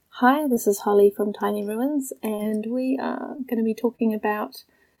Hi, this is Holly from Tiny Ruins, and we are going to be talking about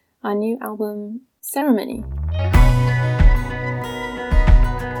our new album, Ceremony.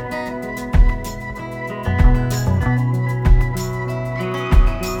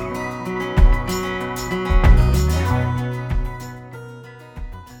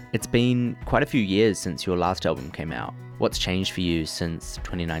 It's been quite a few years since your last album came out. What's changed for you since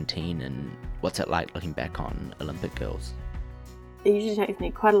 2019, and what's it like looking back on Olympic Girls? It usually takes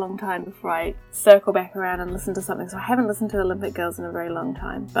me quite a long time before I circle back around and listen to something, so I haven't listened to Olympic Girls in a very long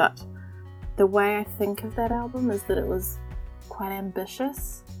time, but the way I think of that album is that it was quite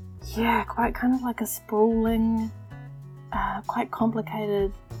ambitious. Yeah, quite kind of like a sprawling, quite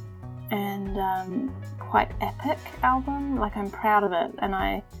complicated and quite epic album. Like, I'm proud of it, and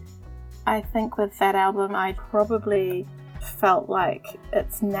I think with that album I probably felt like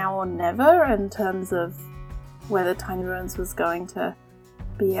it's now or never in terms of whether Tiny Ruins was going to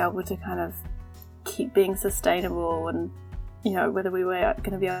be able to kind of keep being sustainable, and whether we were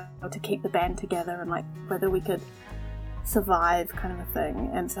going to be able to keep the band together, and like whether we could survive, kind of a thing.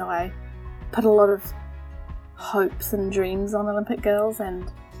 And so I put a lot of hopes and dreams on Olympic Girls,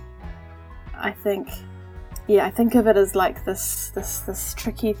 and I think of it as like this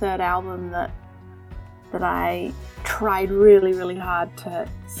tricky third album that I tried really, really hard to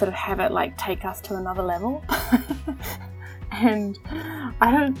sort of have it like take us to another level. And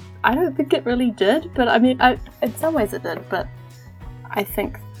I don't think it really did, but I mean, in some ways it did, but I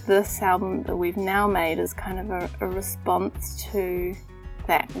think this album that we've now made is kind of a response to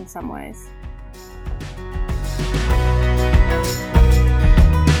that in some ways.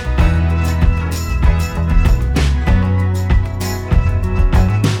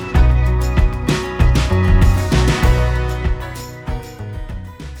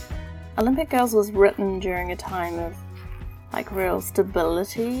 Olympic Girls was written during a time of like real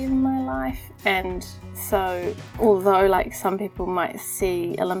stability in my life, and so although like some people might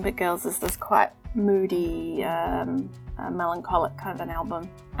see Olympic Girls as this quite moody, melancholic kind of an album,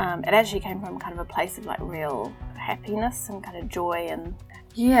 it actually came from kind of a place of like real happiness and kind of joy. And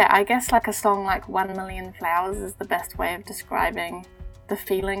yeah, I guess like a song like 1 Million Flowers is the best way of describing the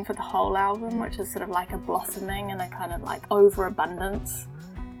feeling for the whole album, which is sort of like a blossoming and a kind of like overabundance.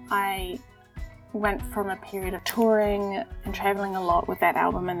 I went from a period of touring and traveling a lot with that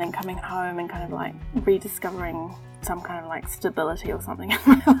album, and then coming home and kind of like rediscovering some kind of like stability or something in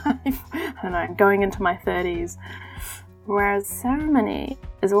my life. I don't know, going into my 30s. Whereas Ceremony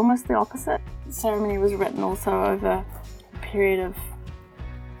is almost the opposite. Ceremony was written also over a period of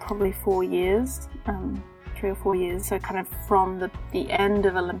probably 4 years, 3 or 4 years. So kind of from the end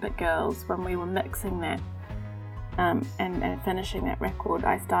of Olympic Girls, when we were mixing that, and finishing that record,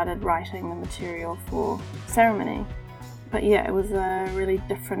 I started writing the material for Ceremony. But yeah, it was a really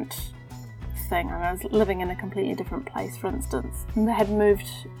different thing. I was living in a completely different place, for instance. I had moved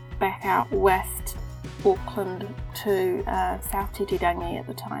back out west Auckland to South Titirangi at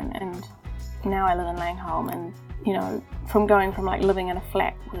the time, and now I live in Langholm. And from going from like living in a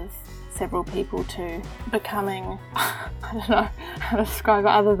flat with several people to becoming I don't know how to describe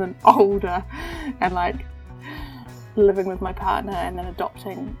it other than older, and like living with my partner, and then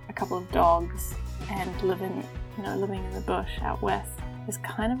adopting a couple of dogs and living in the bush out west is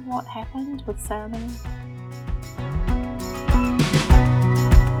kind of what happened with Ceremony.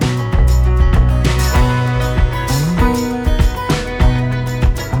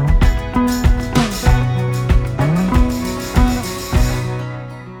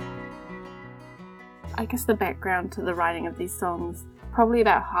 I guess the background to the writing of these songs, probably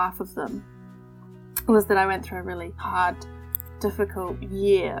about half of them, was that I went through a really hard, difficult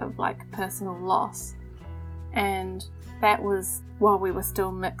year of like personal loss, and that was while we were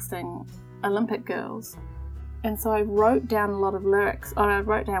still mixing Olympic Girls. And so I wrote down a lot of lyrics, or I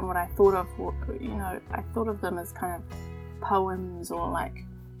wrote down what I thought of. I thought of them as kind of poems or like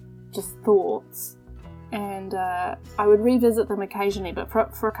just thoughts, and I would revisit them occasionally. But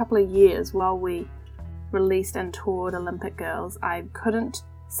for a couple of years while we released and toured Olympic Girls, I couldn't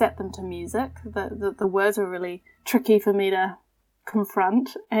set them to music. The words were really tricky for me to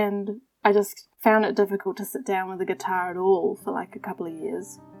confront, and I just found it difficult to sit down with the guitar at all for like a couple of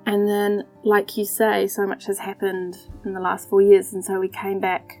years. And then, like you say, so much has happened in the last 4 years, and so we came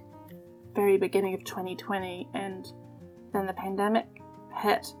back very beginning of 2020, and then the pandemic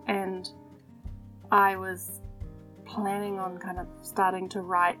hit, and I was planning on kind of starting to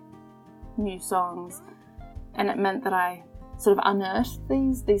write new songs, and it meant that I sort of unearthed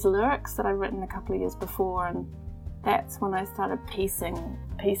these lyrics that I'd written a couple of years before, and that's when I started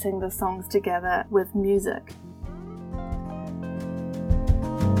piecing the songs together with music.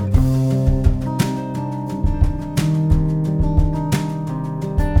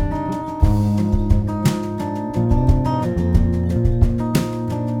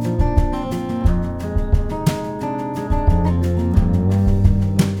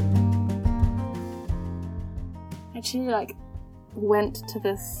 actually like went to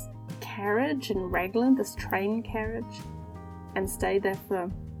this carriage in Raglan, this train carriage, and stayed there for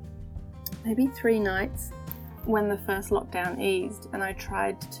maybe 3 nights when the first lockdown eased, and I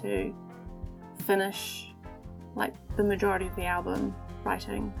tried to finish like the majority of the album,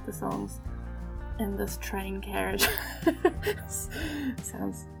 writing the songs in this train carriage.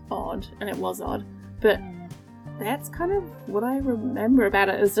 Sounds odd, and it was odd, but that's kind of what I remember about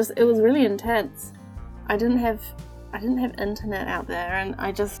it. It was really intense. I didn't have internet out there, and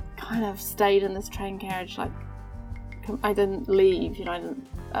I just kind of stayed in this train carriage. Like, I didn't leave, I didn't,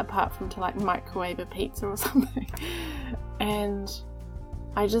 apart from to like microwave a pizza or something. And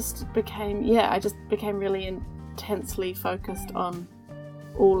I just became really intensely focused on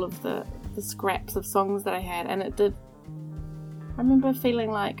all of the scraps of songs that I had, and I remember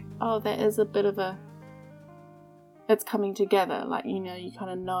feeling like, oh, there is a bit of it's coming together, like, you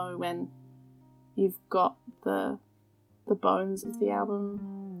kind of know when you've got the bones of the album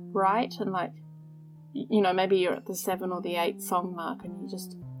right, and like, maybe you're at the 7 or the 8 song mark, and you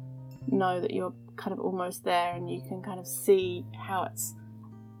just know that you're kind of almost there, and you can kind of see how it's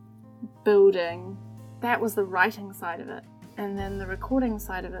building. That was the writing side of it, and then the recording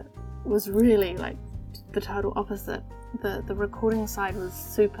side of it was really like the total opposite. The recording side was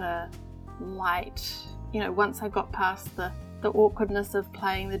super light. Once I got past the awkwardness of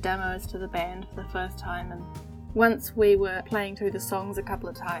playing the demos to the band for the first time, and once we were playing through the songs a couple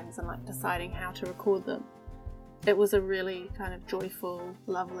of times and like deciding how to record them, it was a really kind of joyful,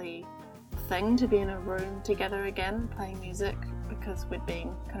 lovely thing to be in a room together again playing music, because we'd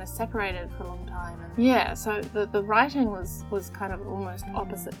been kind of separated for a long time. And yeah, so the writing was kind of almost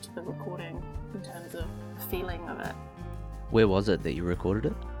opposite to the recording in terms of the feeling of it. Where was it that you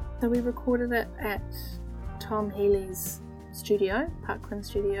recorded it? So we recorded it at Tom Healy's studio, Parkland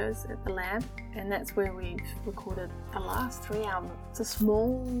Studios at the Lab, and that's where we've recorded the last 3 albums. It's a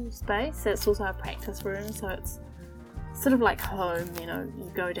small space. It's also a practice room, so it's sort of like home.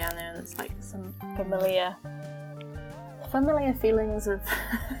 You go down there and it's like some familiar feelings of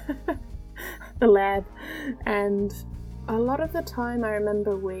the Lab. And a lot of the time I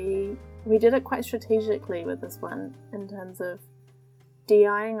remember we did it quite strategically with this one, in terms of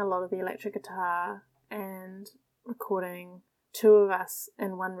DIing a lot of the electric guitar and recording 2 of us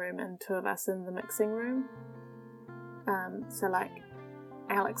in one room and 2 of us in the mixing room. So like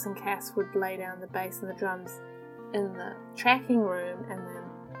Alex and Cass would lay down the bass and the drums in the tracking room, and then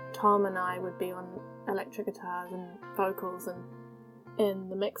Tom and I would be on electric guitars and vocals and in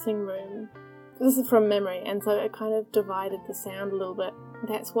the mixing room. This is from memory, and so it kind of divided the sound a little bit.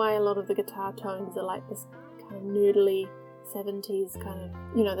 That's why a lot of the guitar tones are like this kind of noodly 70s kind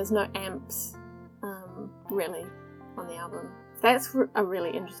of, there's no amps really on the album. That's a really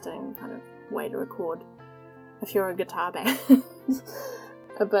interesting kind of way to record if you're a guitar band.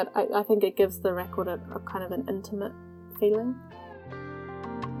 But I think it gives the record a kind of an intimate feeling.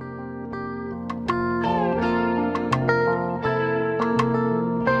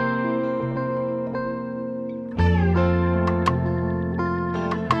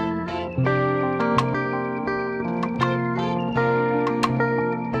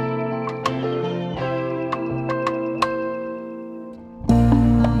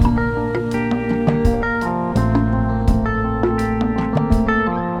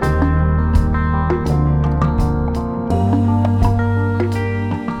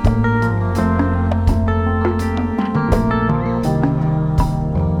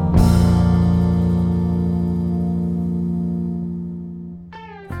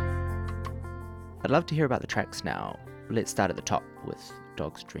 I'd love to hear about the tracks now. Let's start at the top with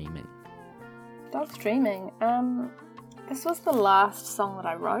Dogs Dreaming. Dogs Dreaming. This was the last song that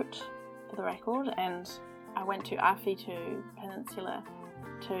I wrote for the record, and I went to Awhitu Peninsula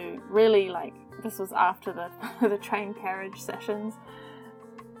to really this was after the train carriage sessions,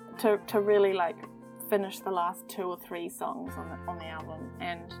 to really finish the last 2 or 3 songs on the album.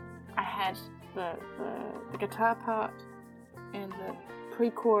 And I had the guitar part and the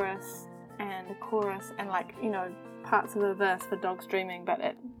pre-chorus and the chorus and parts of the verse for Dogs Dreaming, but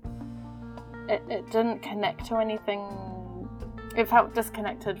it didn't connect to anything. It felt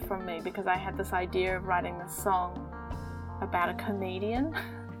disconnected from me, because I had this idea of writing this song about a comedian.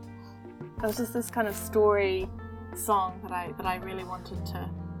 It was just this kind of story song that I really wanted to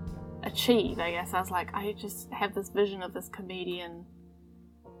achieve, I guess. I was like, I just have this vision of this comedian,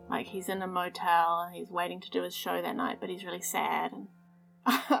 he's in a motel and he's waiting to do his show that night, but he's really sad,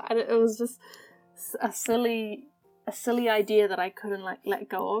 and it was just a silly idea that I couldn't let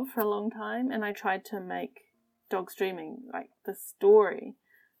go of for a long time. And I tried to make Dogs Dreaming the story,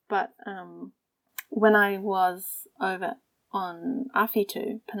 but when I was over on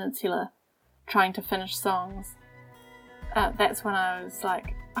Awhitu Peninsula trying to finish songs, that's when I was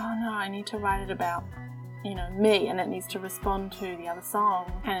like, oh no, I need to write it about, me, and it needs to respond to the other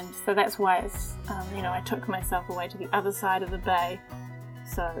song. And so that's why it's, I took myself away to the other side of the bay.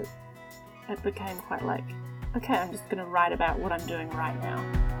 So it became quite like, okay, I'm just going to write about what I'm doing right now.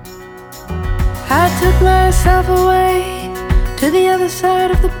 I took myself away to the other side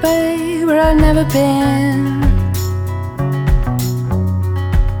of the bay where I'd never been.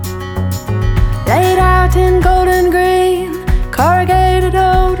 Laid out in golden green, corrugated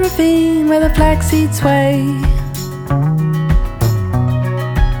old ravine where the flaxseed sway.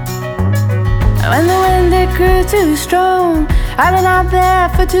 And when the wind it grew too strong, I've been out there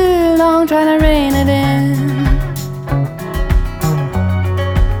for too long trying to rein it in.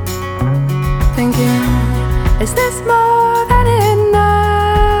 Thinking, is this more than enough?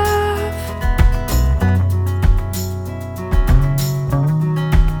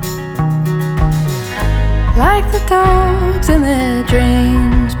 Like the dogs in their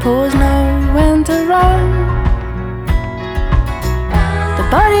dreams, paws know when to run. The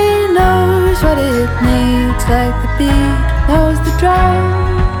body knows what it needs, like the beat knows the drum.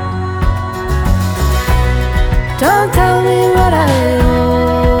 Don't tell me what I already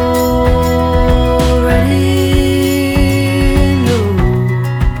know.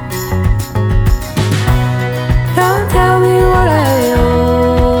 Don't tell me what I already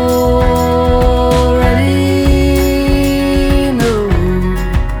know.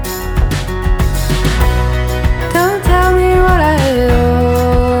 Don't tell me what I already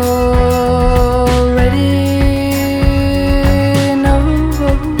know.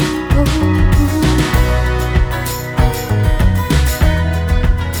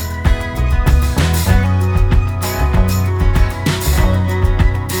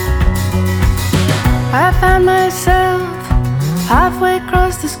 I found myself halfway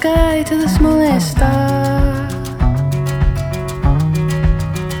across the sky to the smallest star.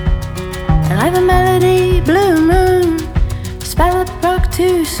 And like the melody Blue Moon, spell it broke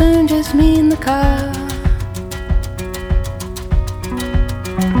too soon, just me in the car.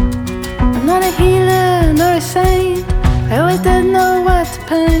 I'm not a healer nor a saint, I always didn't know what to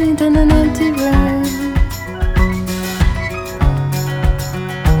paint in an empty room.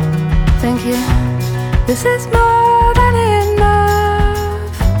 Thank you. This is more than enough.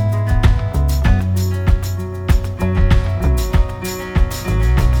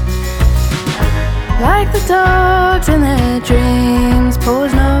 Like the dogs in their dreams,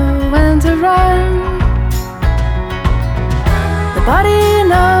 paws know when to run. The body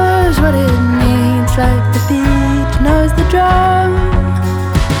knows what it needs, like the beat knows the drum.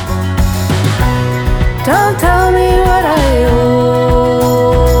 Don't tell me what I already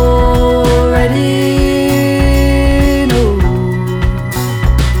know.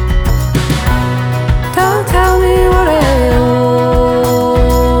 Don't tell me what I already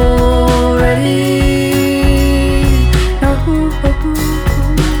know.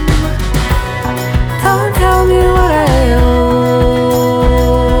 Don't tell me what I already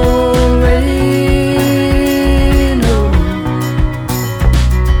know.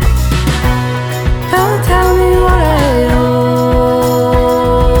 Don't tell me what I already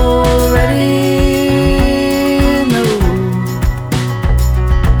know.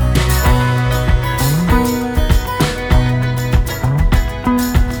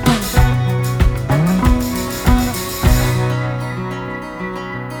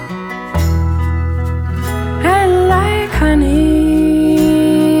 And like honey,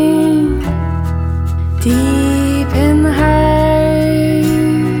 deep in the hive,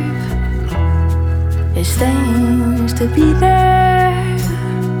 it seems to be there.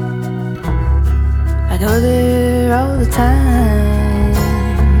 I go there all the time.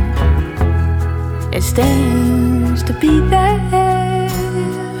 It seems to be there.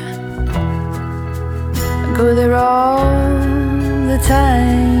 I go there all the time.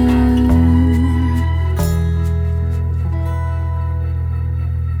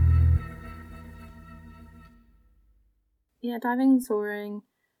 Yeah, Diving and Soaring,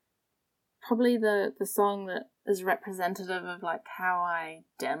 probably the song that is representative of like how I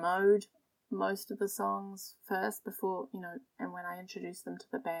demoed most of the songs first before, and when I introduced them to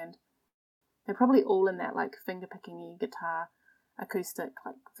the band. They're probably all in that like finger-picking-y guitar, acoustic,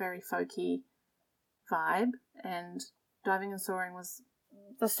 like very folky vibe. And Diving and Soaring was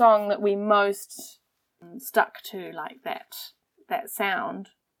the song that we most stuck to, like that sound,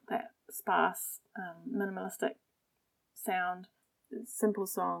 that sparse, minimalistic sound. Simple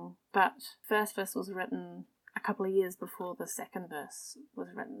song, but First Fist was written a couple of years before the second verse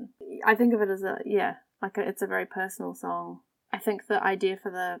was written. I think of it as it's a very personal song. I think the idea for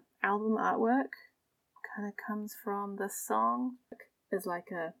the album artwork kind of comes from this song. It's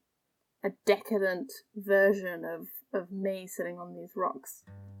like a decadent version of me sitting on these rocks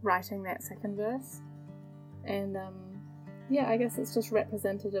writing that second verse. And I guess it's just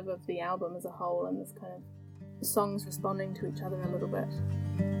representative of the album as a whole, and this kind of songs responding to each other a little bit.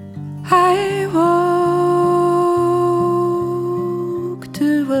 I woke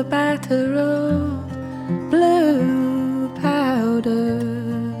to a batter of blue powder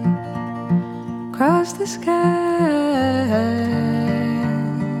across the sky.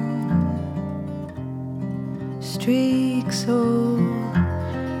 Streaks so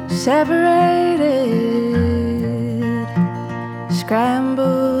separated,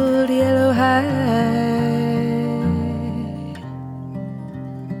 scrambled yellow hide.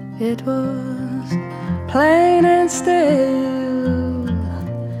 It was plain and still,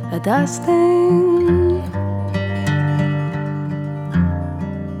 a dusting.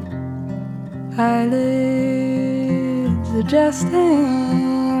 Eyelids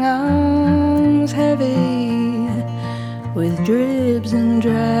adjusting, arms heavy with dribs and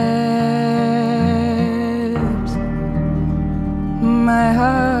drabs. My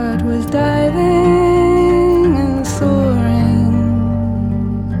heart was diving and soaring,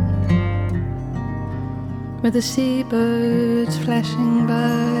 with the seabirds flashing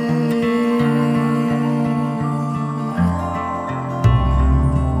by.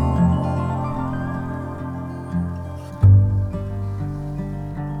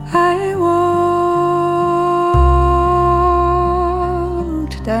 I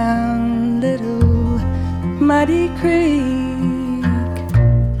walked down little muddy creek,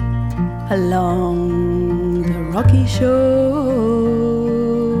 along the rocky shore.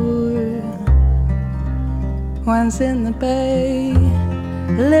 Once in the bay,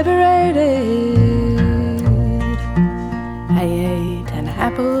 liberated, I ate an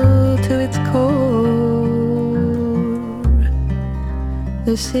apple to its core.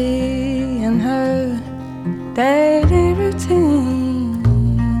 The sea and her daily routine,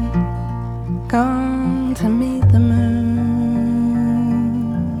 gone to meet the moon.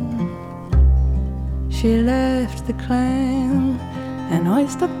 She left the clam and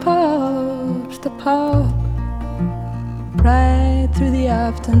oyster pops to pop right through the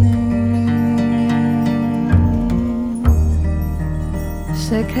afternoon.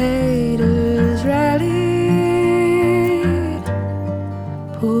 Cicadas rallied,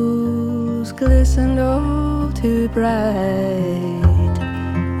 pools glistened all too bright,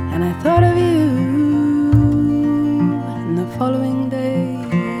 and I thought of you. And the following day,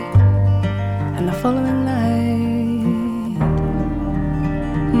 and the following night,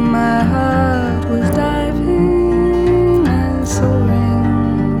 my heart was diving and soaring,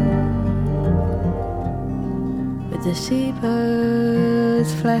 with the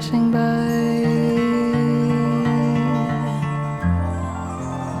seabirds flashing by.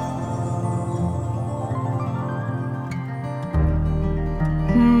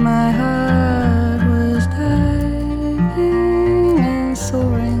 My heart was diving and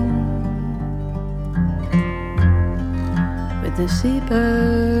soaring, with the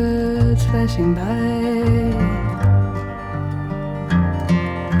seabirds flashing by.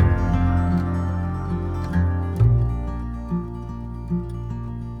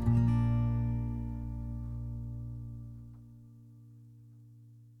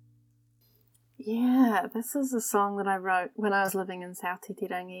 Yeah, this is a song that I wrote when I was living in South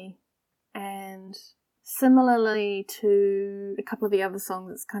Titirangi, and similarly to a couple of the other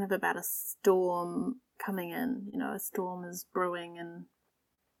songs, it's kind of about a storm coming in. You know, a storm is brewing and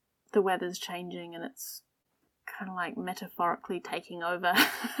the weather's changing, and it's kind of like metaphorically taking over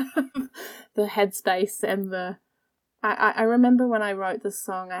the headspace and the... I remember when I wrote this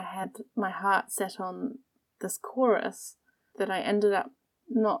song, I had my heart set on this chorus that I ended up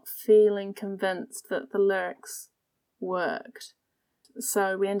not feeling convinced that the lyrics worked.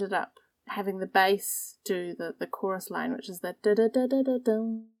 So we ended up having the bass do the chorus line, which is the da da da da da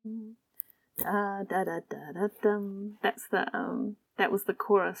dum, da da da da da dum. That's that was the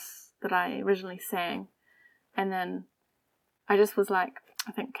chorus that I originally sang, and then I just was like,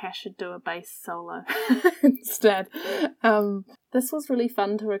 I think Cash should do a bass solo instead. This was really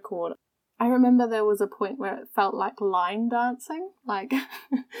fun to record. I remember there was a point where it felt like line dancing. Like,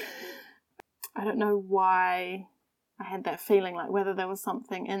 I don't know why I had that feeling, like whether there was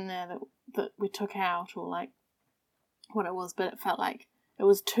something in there that we took out or like what it was, but it felt like it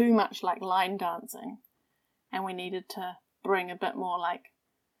was too much like line dancing and we needed to bring a bit more like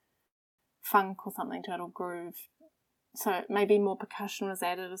funk or something to it, or groove. So maybe more percussion was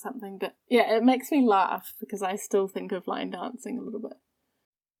added or something. But yeah, it makes me laugh because I still think of line dancing a little bit.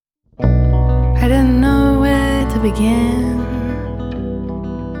 I didn't know where to begin.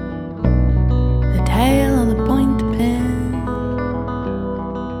 The tail of the point pin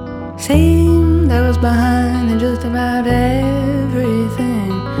seemed I was behind in just about everything,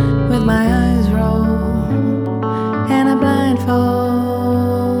 with my eyes rolled and a blindfold.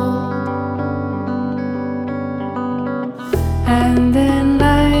 And in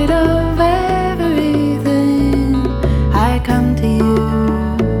light of everything, I come to you.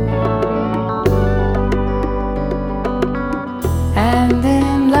 And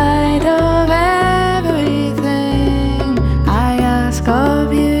in light of everything, I ask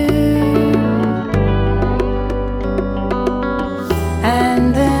of you.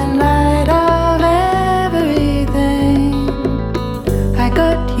 And in light of everything, I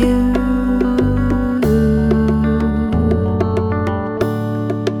got you.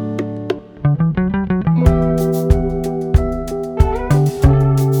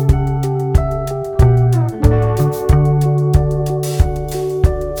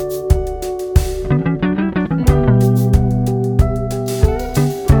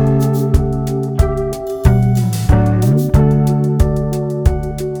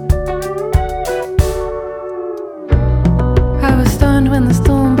 I was stunned when the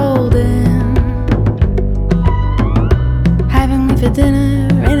storm rolled in, having me for dinner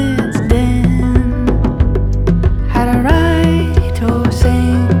in its den. Had a right to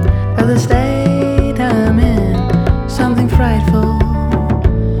sing of the state I'm in, something frightful,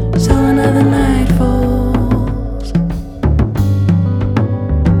 so another night falls.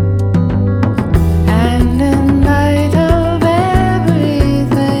 And in light of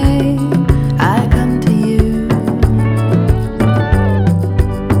everything, I come to you.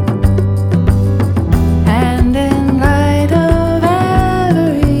 And in light of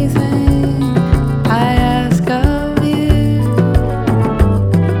everything, I ask of you.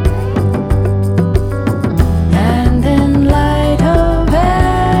 And in light of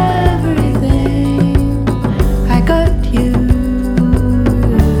everything, I got you.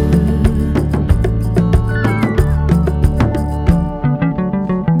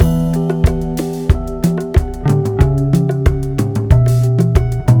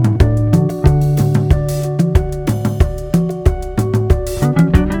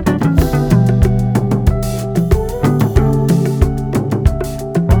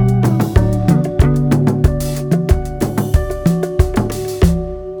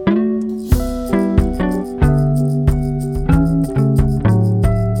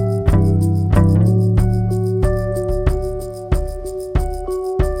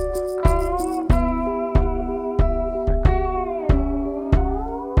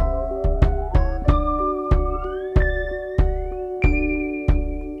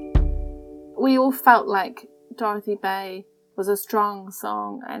 We all felt like Dorothy Bay was a strong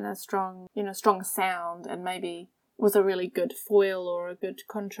song and a strong sound, and maybe was a really good foil or a good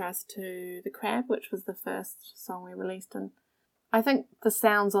contrast to The Crab, which was the first song we released. And I think the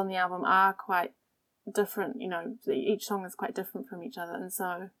sounds on the album are quite different, each song is quite different from each other, and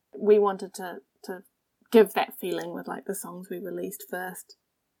so we wanted to give that feeling with like the songs we released first.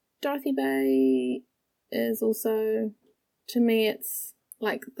 Dorothy Bay is also, to me, it's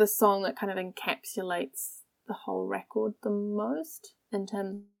like the song that kind of encapsulates the whole record the most in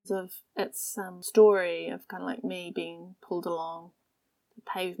terms of its story of kind of like me being pulled along the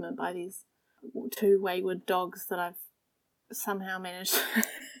pavement by these two wayward dogs that I've somehow managed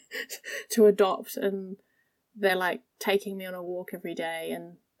to adopt, and they're like taking me on a walk every day,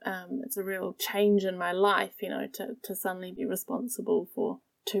 and it's a real change in my life, to suddenly be responsible for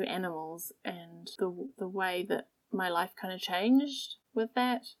two animals, and the way that my life kind of changed with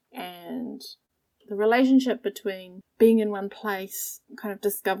that, and the relationship between being in one place, kind of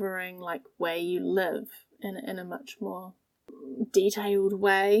discovering like where you live in a much more detailed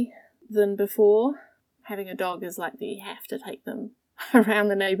way than before. Having a dog is like that you have to take them around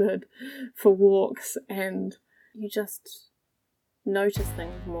the neighborhood for walks, and you just notice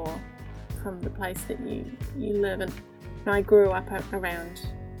things more from the place that you live. And I grew up around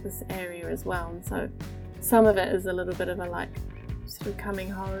this area as well, and so some of it is a little bit of a like sort of coming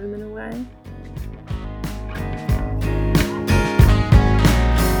home in a way.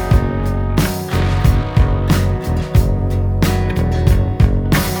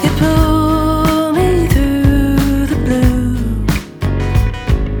 You pull me through the blue,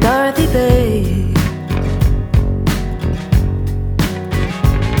 Dorothy Bay,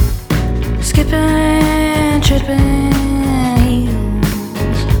 skipping, tripping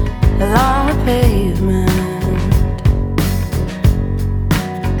heels along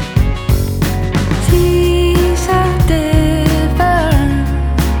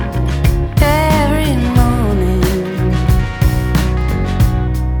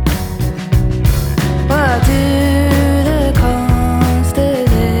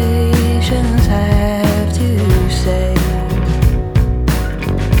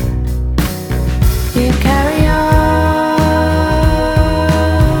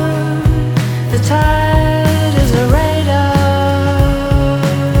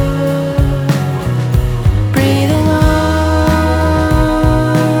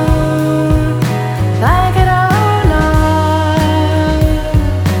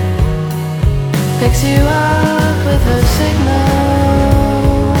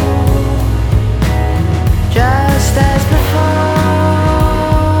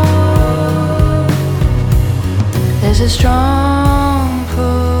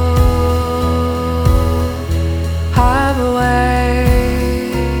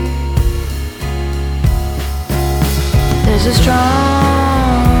There's a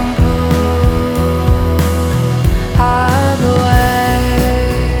strong pull all the way.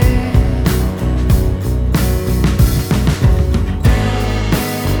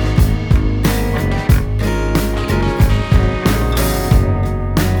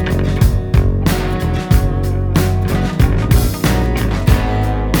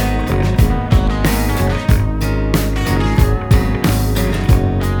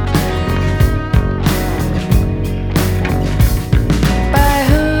 By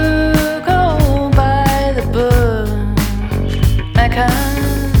hook or by the book, I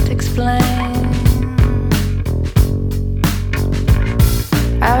can't explain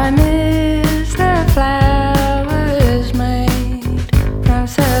how I miss the flowers made from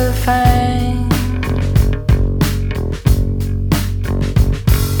cellophane.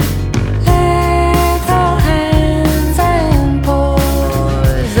 Little hands and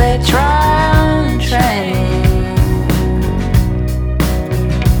paws, they try and train.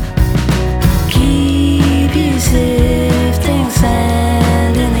 Keep you sifting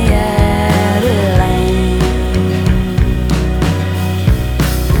sand in the outer lane.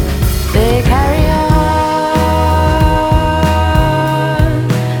 They carry on.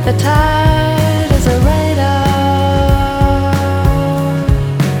 The tide is a radar.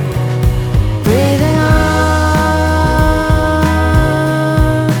 Breathing on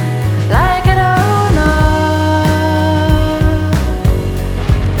like an owner.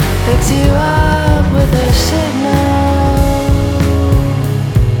 Picks you up with a signal,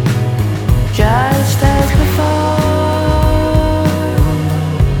 just as before.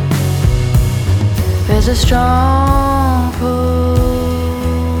 There's a strong pull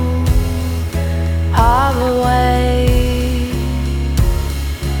all the way.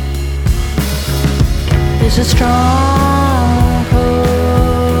 There's a strong pull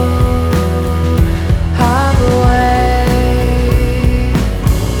all the way.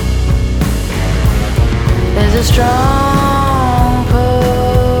 There's a strong pull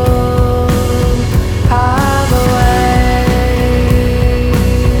all the way.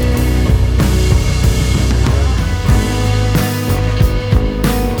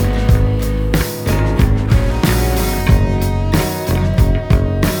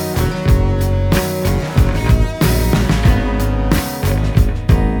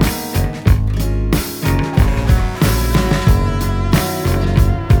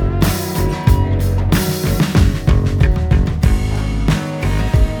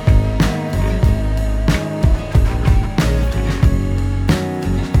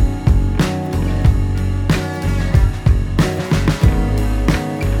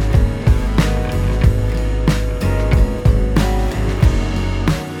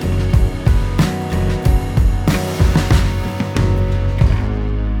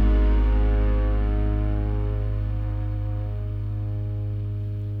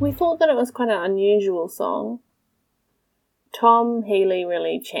 We thought that it was quite an unusual song. Tom Healy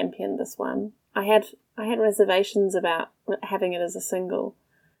really championed this one. I had reservations about having it as a single,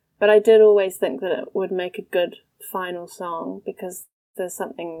 but I did always think that it would make a good final song because there's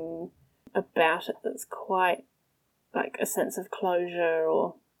something about it that's quite like a sense of closure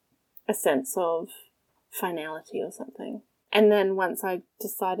or a sense of finality or something. And then once I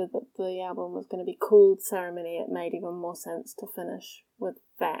decided that the album was going to be called Ceremony, it made even more sense to finish with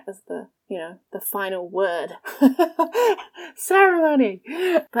that as the, you know, the final word. Ceremony!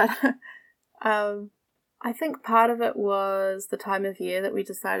 But I think part of it was the time of year that we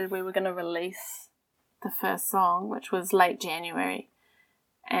decided we were going to release the first song, which was late January.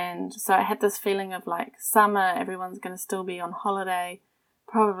 And so I had this feeling of like summer, everyone's going to still be on holiday.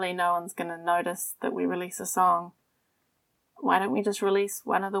 Probably no one's going to notice that we release a song. Why don't we just release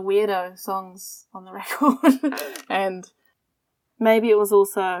one of the weirdo songs on the record? And maybe it was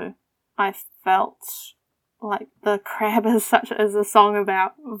also, I felt like The Crab is a song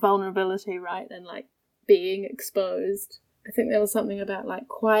about vulnerability, right? And like being exposed. I think there was something about like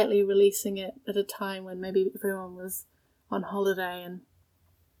quietly releasing it at a time when maybe everyone was on holiday, and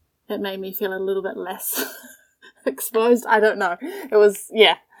it made me feel a little bit less exposed. I don't know. It was,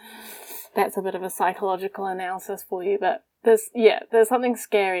 yeah, that's a bit of a psychological analysis for you, but there's something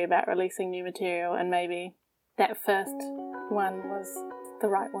scary about releasing new material, and maybe that first one was the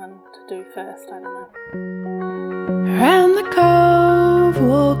right one to do first. I don't know. Around the cove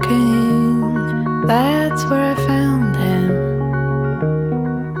walking, that's where I found him.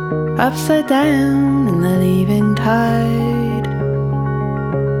 Upside down in the leaving tide,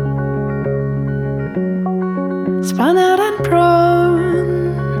 spun out and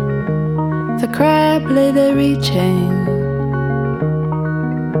prone, the crab lay there reaching,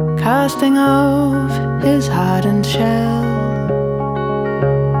 casting off his hardened shell.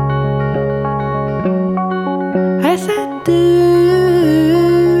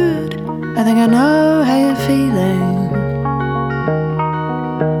 I know how you're feeling.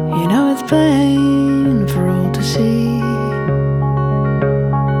 You know it's plain for all to see.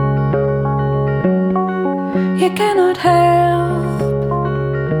 You cannot help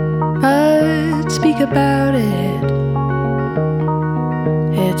but speak about it.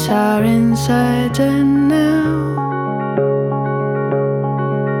 It's our insides and now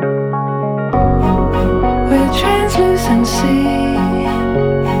with translucency,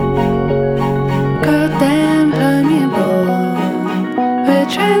 goddamn permeable. With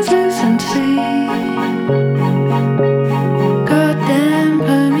translucency, goddamn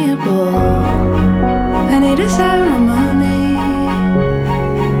permeable. I need a ceremony,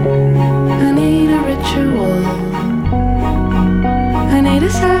 I need a ritual, I need a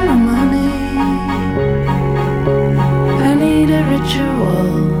ceremony, I need a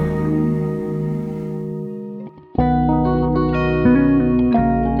ritual.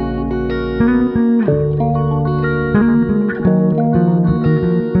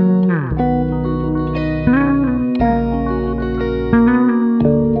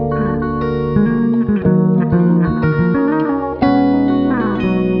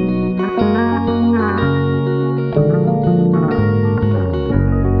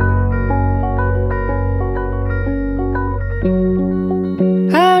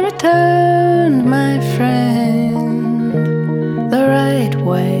 I returned, my friend, the right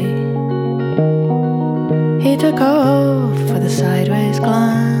way. He took off with a sideways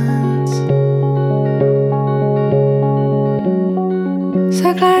glance.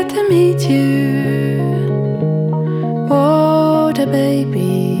 So glad to meet you, water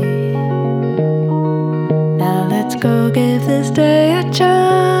baby. Now let's go give this day a chance.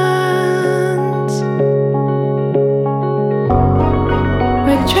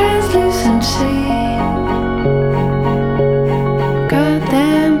 With translucency,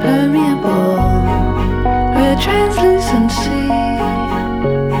 goddamn permeable. With translucency,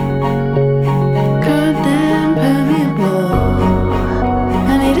 goddamn permeable.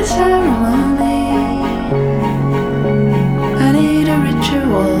 I need a ceremony, I need a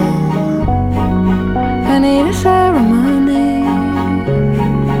ritual, I need a ceremony,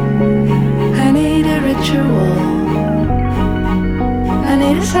 I need a ritual, I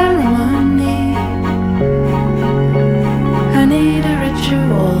need a ceremony, I need a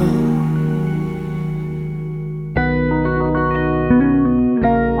ritual.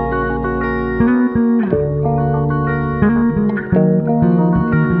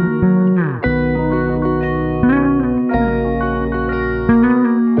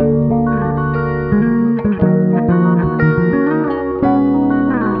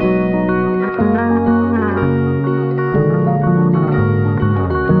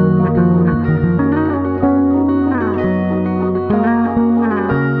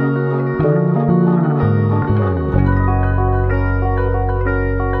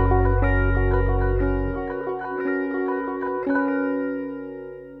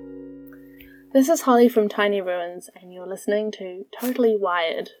 This is Holly from Tiny Ruins, and you're listening to Totally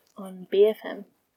Wired on BFM.